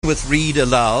With Read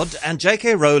Aloud, and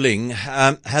J.K. Rowling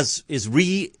is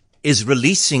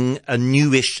releasing a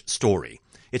newish story.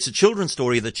 It's a children's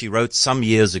story that she wrote some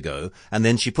years ago, and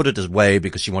then she put it away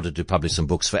because she wanted to publish some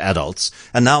books for adults.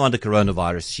 And now under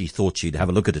coronavirus, she thought she'd have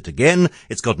a look at it again.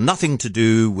 It's got nothing to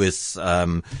do with,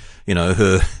 her,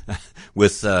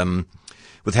 with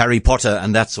Harry Potter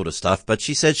and that sort of stuff. But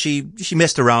she said she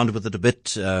messed around with it a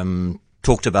bit,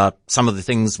 talked about some of the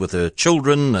things with her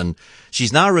children, and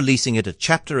she's now releasing it a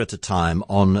chapter at a time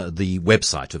on the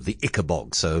website of the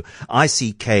Ickabog. So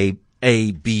ICKABOG.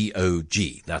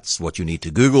 That's what you need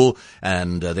to Google.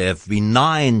 And there have been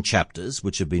 9 chapters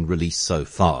which have been released so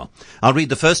far. I'll read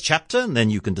the first chapter, and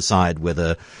then you can decide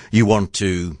whether you want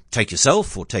to take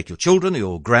yourself or take your children or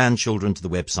your grandchildren to the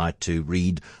website to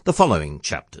read the following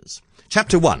chapters.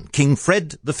 Chapter 1, King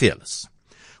Fred the Fearless.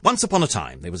 Once upon a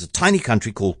time, there was a tiny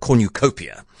country called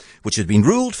Cornucopia, which had been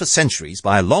ruled for centuries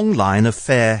by a long line of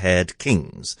fair-haired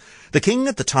kings. The king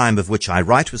at the time of which I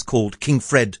write was called King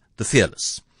Fred the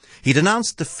Fearless. He'd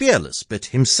announced the fearless bit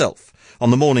himself on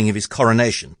the morning of his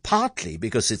coronation, partly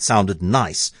because it sounded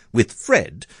nice with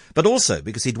Fred, but also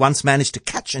because he'd once managed to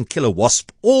catch and kill a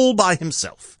wasp all by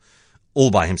himself.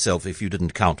 All by himself if you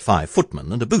didn't count 5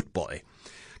 footmen and a boot boy.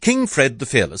 King Fred the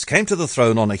Fearless came to the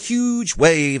throne on a huge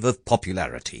wave of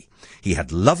popularity. He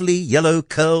had lovely yellow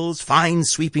curls, fine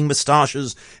sweeping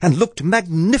moustaches, and looked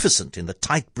magnificent in the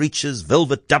tight breeches,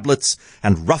 velvet doublets,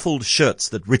 and ruffled shirts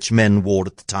that rich men wore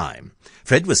at the time.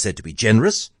 Fred was said to be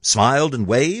generous, smiled and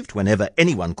waved whenever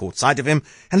anyone caught sight of him,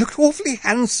 and looked awfully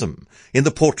handsome in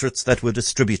the portraits that were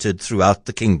distributed throughout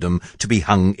the kingdom to be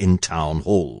hung in town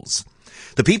halls.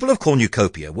 The people of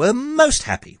Cornucopia were most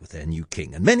happy with their new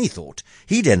king, and many thought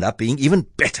he'd end up being even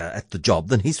better at the job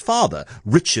than his father,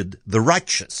 Richard the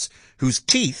Righteous, whose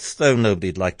teeth, though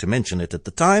nobody'd like to mention it at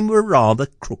the time, were rather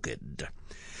crooked.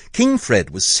 King Fred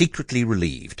was secretly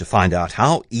relieved to find out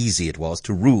how easy it was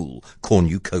to rule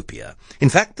Cornucopia. In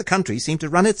fact, the country seemed to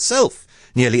run itself.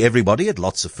 Nearly everybody had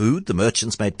lots of food, the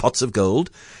merchants made pots of gold,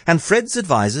 and Fred's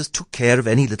advisers took care of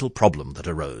any little problem that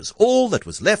arose. All that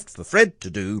was left for Fred to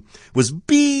do was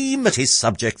beam at his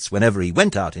subjects whenever he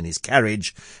went out in his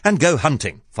carriage and go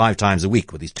hunting 5 times a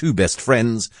week with his 2 best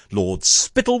friends, Lord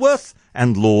Spittleworth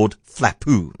and Lord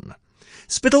Flapoon.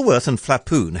 Spittleworth and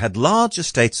Flapoon had large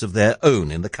estates of their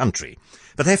own in the country,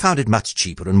 but they found it much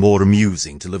cheaper and more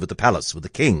amusing to live at the palace with the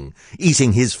king,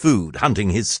 eating his food,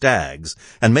 hunting his stags,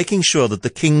 and making sure that the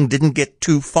king didn't get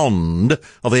too fond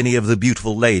of any of the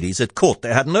beautiful ladies at court.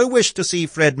 They had no wish to see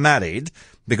Fred married,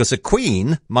 because a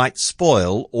queen might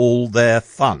spoil all their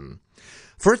fun.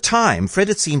 For a time, Fred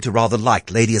had seemed to rather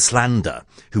like Lady Islander,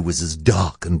 who was as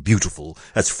dark and beautiful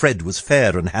as Fred was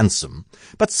fair and handsome.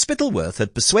 But Spittleworth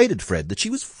had persuaded Fred that she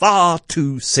was far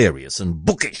too serious and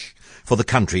bookish for the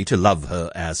country to love her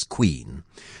as queen.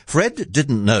 Fred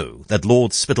didn't know that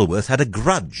Lord Spittleworth had a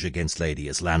grudge against Lady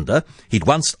Islander. He'd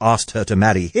once asked her to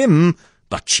marry him,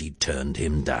 but she'd turned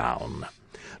him down.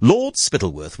 Lord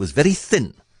Spittleworth was very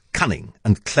thin, cunning,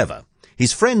 and clever.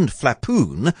 His friend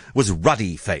Flapoon was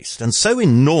ruddy-faced and so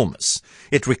enormous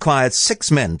it required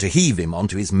 6 men to heave him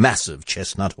onto his massive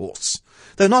chestnut horse.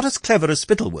 Though not as clever as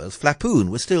Spittleworth, Flapoon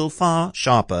was still far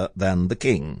sharper than the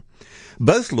king.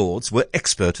 Both lords were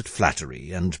expert at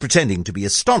flattery and pretending to be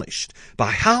astonished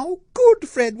by how good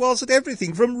Fred was at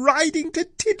everything from riding to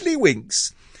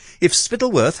tiddlywinks. If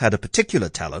Spittleworth had a particular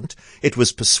talent, it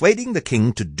was persuading the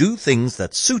king to do things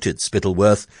that suited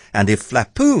Spittleworth, and if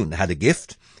Flapoon had a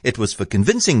gift, it was for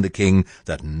convincing the king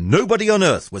that nobody on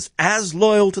earth was as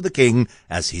loyal to the king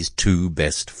as his 2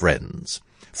 best friends.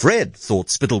 Fred thought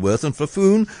Spittleworth and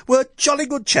Flapoon were jolly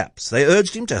good chaps. They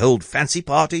urged him to hold fancy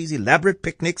parties, elaborate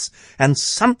picnics, and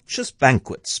sumptuous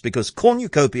banquets, because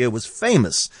Cornucopia was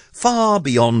famous far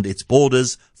beyond its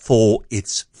borders for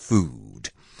its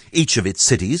food. Each of its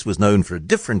cities was known for a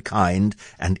different kind,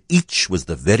 and each was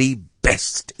the very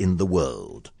best in the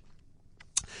world.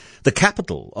 The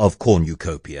capital of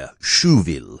Cornucopia,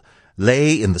 Chouville,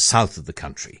 lay in the south of the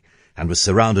country, and was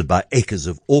surrounded by acres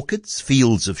of orchards,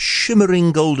 fields of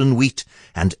shimmering golden wheat,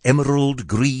 and emerald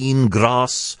green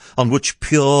grass on which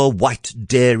pure white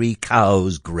dairy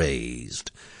cows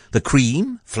grazed. The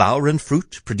cream, flour, and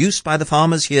fruit produced by the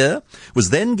farmers here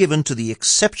was then given to the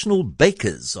exceptional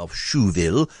bakers of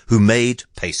Chouville who made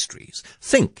pastries.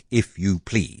 Think, if you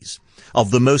please,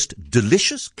 of the most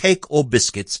delicious cake or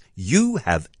biscuits you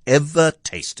have ever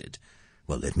tasted.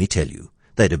 Well, let me tell you,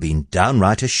 they'd have been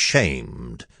downright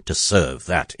ashamed to serve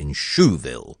that in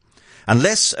Chouville.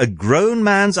 Unless a grown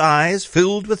man's eyes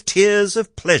filled with tears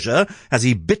of pleasure as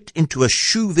he bit into a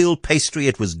Chouville pastry,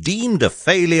 it was deemed a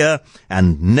failure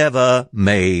and never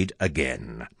made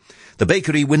again. The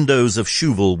bakery windows of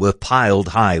Shuville were piled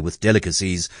high with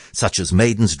delicacies such as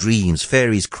maidens' dreams,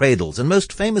 fairies' cradles, and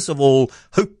most famous of all,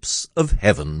 hopes of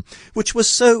heaven, which were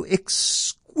so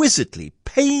exquisitely,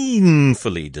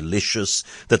 painfully delicious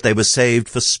that they were saved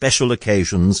for special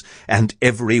occasions, and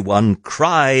everyone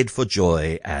cried for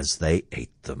joy as they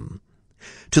ate them.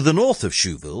 To the north of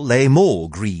Shuville lay more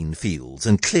green fields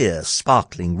and clear,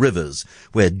 sparkling rivers,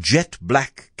 where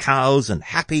jet-black cows and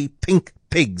happy pink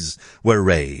pigs were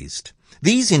raised.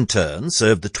 These in turn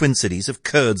served the twin cities of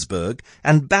Kurdsburg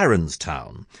and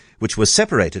Baronstown, which were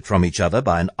separated from each other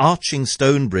by an arching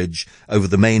stone bridge over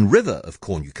the main river of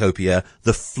Cornucopia,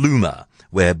 the Fluma,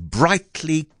 where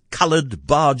brightly coloured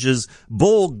barges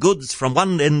bore goods from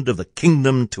one end of the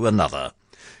kingdom to another.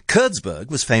 Kurdsburg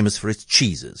was famous for its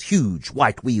cheeses, huge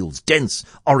white wheels, dense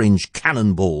orange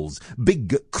cannonballs,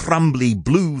 big crumbly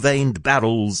blue-veined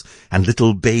barrels, and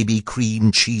little baby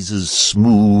cream cheeses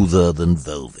smoother than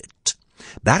velvet.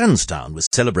 Baronstown was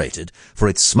celebrated for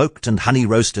its smoked and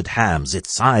honey-roasted hams,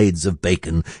 its sides of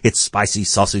bacon, its spicy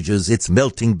sausages, its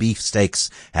melting beefsteaks,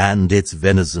 and its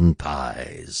venison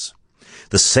pies.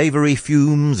 The savoury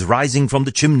fumes rising from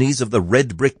the chimneys of the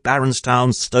red-brick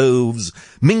Baronstown stoves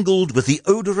mingled with the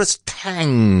odorous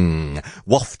tang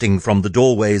wafting from the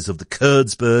doorways of the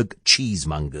Kurdsburg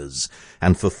cheesemongers,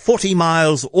 and for 40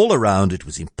 miles all around it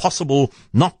was impossible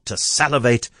not to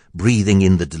salivate, breathing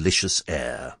in the delicious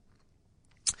air.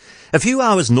 A few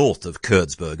hours north of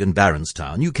Kurdsburg and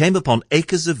Baronstown you came upon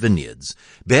acres of vineyards,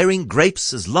 bearing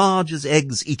grapes as large as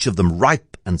eggs, each of them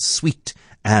ripe and sweet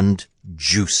and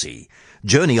juicy.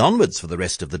 Journey onwards for the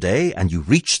rest of the day, and you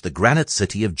reached the granite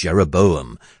city of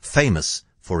Jeroboam, famous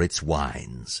for its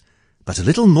wines. But a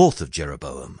little north of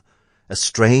Jeroboam, a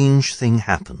strange thing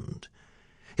happened.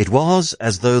 It was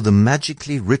as though the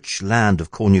magically rich land of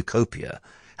Cornucopia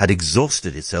had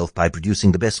exhausted itself by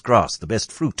producing the best grass, the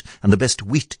best fruit, and the best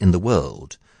wheat in the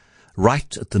world.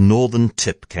 Right at the northern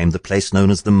tip came the place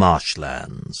known as the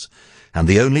marshlands, and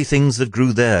the only things that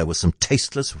grew there were some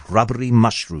tasteless, rubbery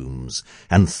mushrooms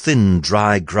and thin,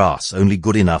 dry grass, only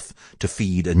good enough to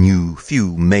feed a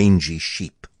few mangy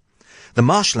sheep. The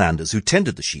marshlanders who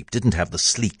tended the sheep didn't have the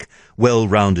sleek,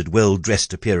 well-rounded,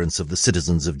 well-dressed appearance of the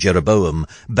citizens of Jeroboam,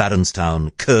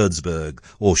 Baronstown, Kurdsburg,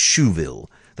 or Shuville.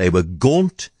 They were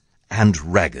gaunt and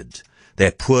ragged.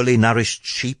 Their poorly nourished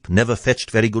sheep never fetched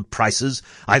very good prices,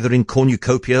 either in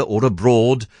Cornucopia or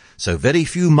abroad, so very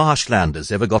few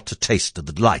marshlanders ever got to taste the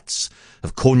delights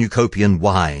of Cornucopian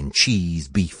wine, cheese,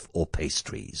 beef, or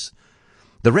pastries.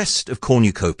 The rest of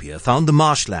Cornucopia found the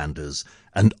marshlanders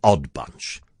an odd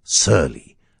bunch,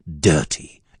 surly,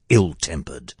 dirty,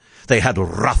 ill-tempered. They had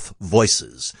rough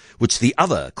voices, which the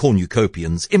other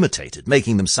Cornucopians imitated,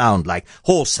 making them sound like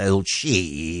horse-tailed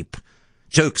sheep.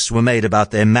 Jokes were made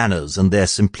about their manners and their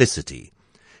simplicity.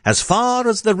 As far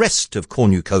as the rest of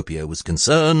Cornucopia was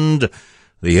concerned,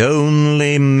 the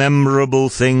only memorable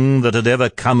thing that had ever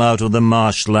come out of the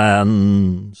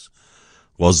marshlands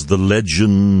was the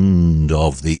legend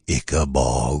of the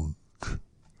Ickabog.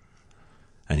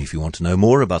 And if you want to know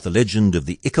more about the legend of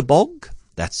the Ickabog,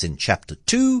 that's in Chapter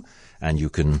 2, and you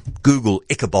can Google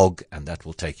Ickabog, and that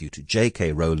will take you to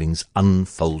J.K. Rowling's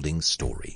Unfolding Story.